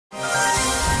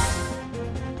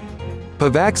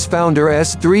Pivx founder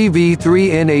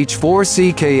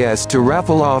S3V3NH4CKS to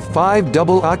raffle off 5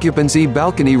 double-occupancy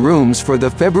balcony rooms for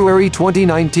the February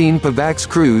 2019 Pivx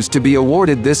cruise to be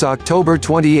awarded this October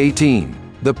 2018.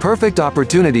 The perfect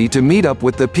opportunity to meet up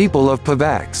with the people of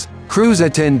Pivx. Cruise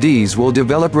attendees will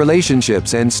develop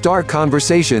relationships and start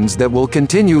conversations that will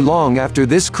continue long after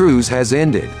this cruise has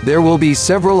ended. There will be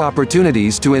several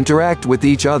opportunities to interact with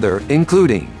each other,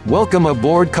 including welcome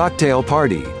aboard cocktail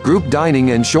party, group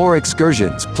dining and shore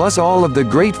excursions, plus all of the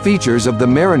great features of the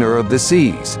Mariner of the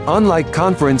Seas. Unlike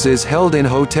conferences held in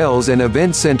hotels and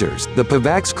event centers, the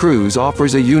Pivx cruise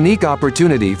offers a unique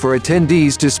opportunity for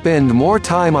attendees to spend more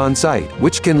time on site,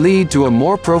 which can lead to a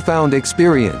more profound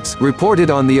experience, reported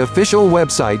on the official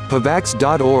website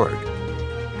pivx.org.